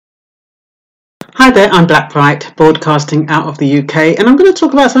Hi there, I'm Blackbright, broadcasting out of the UK, and I'm going to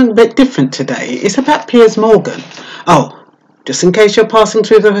talk about something a bit different today. It's about Piers Morgan. Oh, just in case you're passing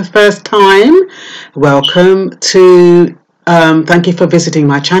through for the first time, welcome to, thank you for visiting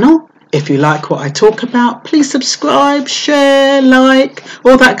my channel. If you like what I talk about, please subscribe, share, like,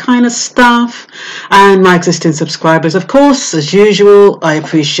 all that kind of stuff. And my existing subscribers, of course, as usual, I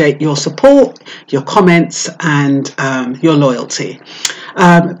appreciate your support, your comments, and your loyalty.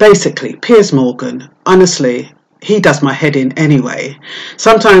 Basically, Piers Morgan, honestly, he does my head in anyway.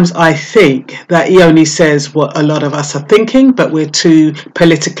 Sometimes I think that he only says what a lot of us are thinking, but we're too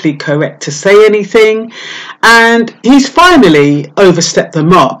politically correct to say anything. And he's finally overstepped the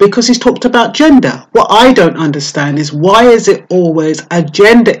mark because he's talked about gender. What I don't understand is, why is it always a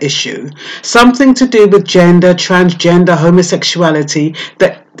gender issue, something to do with gender, transgender, homosexuality,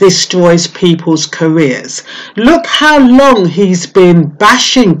 that destroys people's careers? Look how long he's been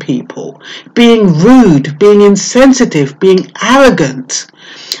bashing people, being rude, being insensitive, being arrogant,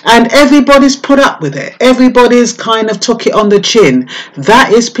 and everybody's put up with it. Everybody's kind of took it on the chin.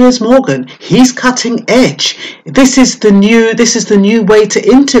 That is Piers Morgan. He's cutting edge. This is the new way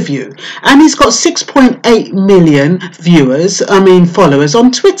to interview, and he's got 6.8 million followers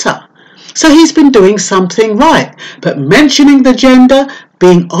on Twitter. So he's been doing something right. But mentioning the gender,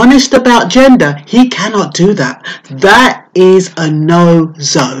 being honest about gender, he cannot do that. That is a no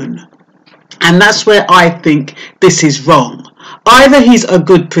zone. And that's where I think this is wrong. Either he's a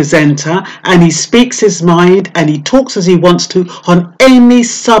good presenter and he speaks his mind and he talks as he wants to on any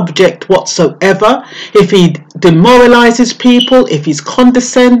subject whatsoever. If he demoralizes people, if he's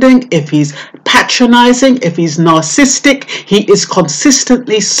condescending, if he's patronizing, if he's narcissistic, he is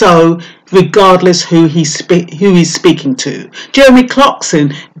consistently so, regardless who he's speaking to. Jeremy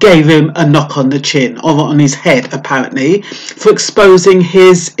Clarkson gave him a knock on the chin, or on his head apparently, for exposing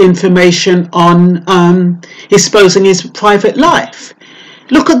his information on exposing his private life.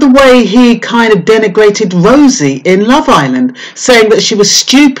 Look at the way he kind of denigrated Rosie in Love Island, saying that she was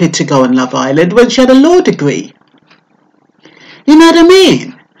stupid to go on Love Island when she had a law degree. You know what I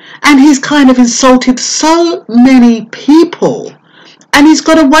mean? And he's kind of insulted so many people, and he's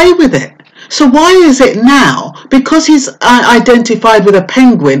got away with it. So why is it now, because he's identified with a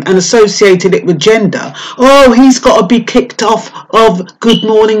penguin and associated it with gender, oh, he's got to be kicked off of Good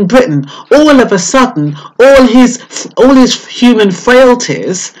Morning Britain? All of a sudden, all his human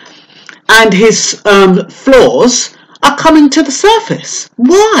frailties and his flaws are coming to the surface.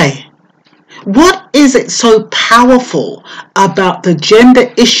 Why? What is it so powerful about the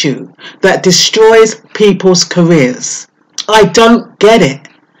gender issue that destroys people's careers? I don't get it.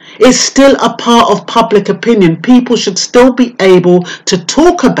 It's still a part of public opinion. People should still be able to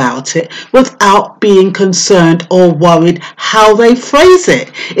talk about it without being concerned or worried how they phrase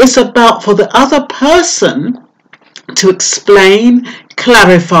it. It's about for the other person to explain,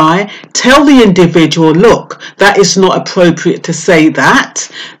 clarify, tell the individual, look, that is not appropriate to say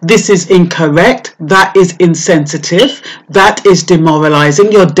that. This is incorrect. That is insensitive. That is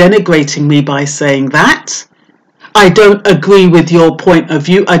demoralizing. You're denigrating me by saying that. I don't agree with your point of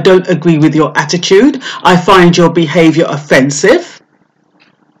view. I don't agree with your attitude. I find your behavior offensive.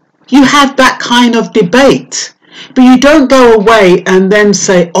 You have that kind of debate. But you don't go away and then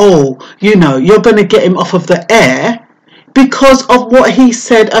say, oh, you're going to get him off of the air because of what he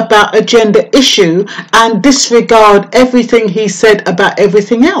said about a gender issue and disregard everything he said about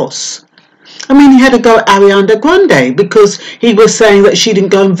everything else. I mean, he had to go at Ariana Grande because he was saying that she didn't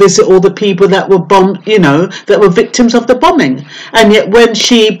go and visit all the people that were bombed, that were victims of the bombing. And yet when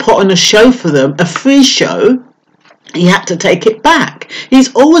she put on a show for them, a free show, he had to take it back.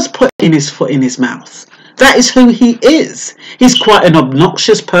 He's always putting his foot in his mouth. That is who he is. He's quite an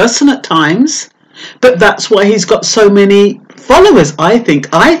obnoxious person at times, but that's why he's got so many followers, I think.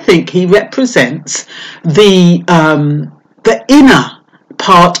 I think he represents the inner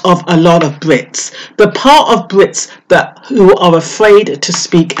part of a lot of Brits, the part of Brits who are afraid to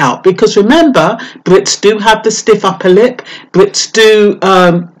speak out, because remember, Brits do have the stiff upper lip. Brits do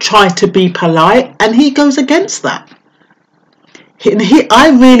try to be polite, and he goes against that.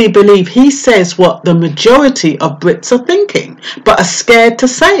 I really believe he says what the majority of Brits are thinking, but are scared to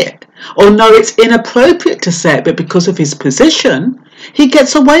say it, or know it's inappropriate to say it, but because of his position, he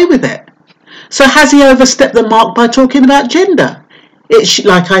gets away with it. So has he overstepped the mark by talking about gender?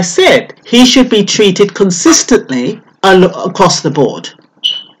 Like I said, he should be treated consistently across the board.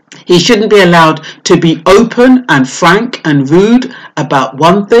 He shouldn't be allowed to be open and frank and rude about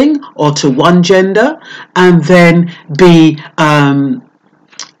one thing or to one gender and then be,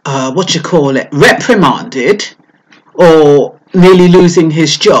 reprimanded or nearly losing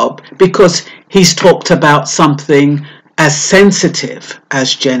his job because he's talked about something as sensitive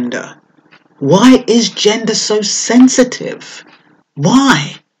as gender. Why is gender so sensitive?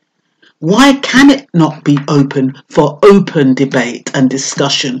 Why? Why can it not be open for open debate and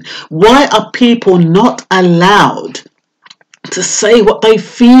discussion? Why are people not allowed to say what they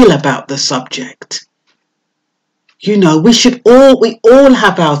feel about the subject? You know, we all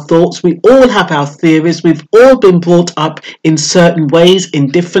have our thoughts, we all have our theories, we've all been brought up in certain ways, in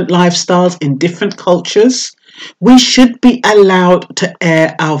different lifestyles, in different cultures. We should be allowed to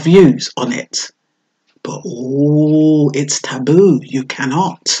air our views on it. But it's taboo, you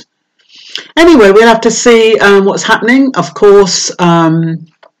cannot. Anyway, we'll have to see what's happening. Of course,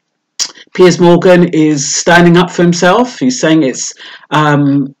 Piers Morgan is standing up for himself. He's saying it's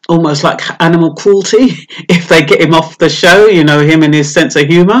almost like animal cruelty if they get him off the show, you know, him and his sense of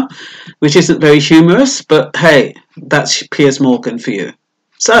humour, which isn't very humorous, but hey, that's Piers Morgan for you.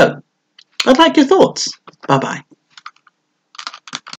 So, I'd like your thoughts. Bye-bye.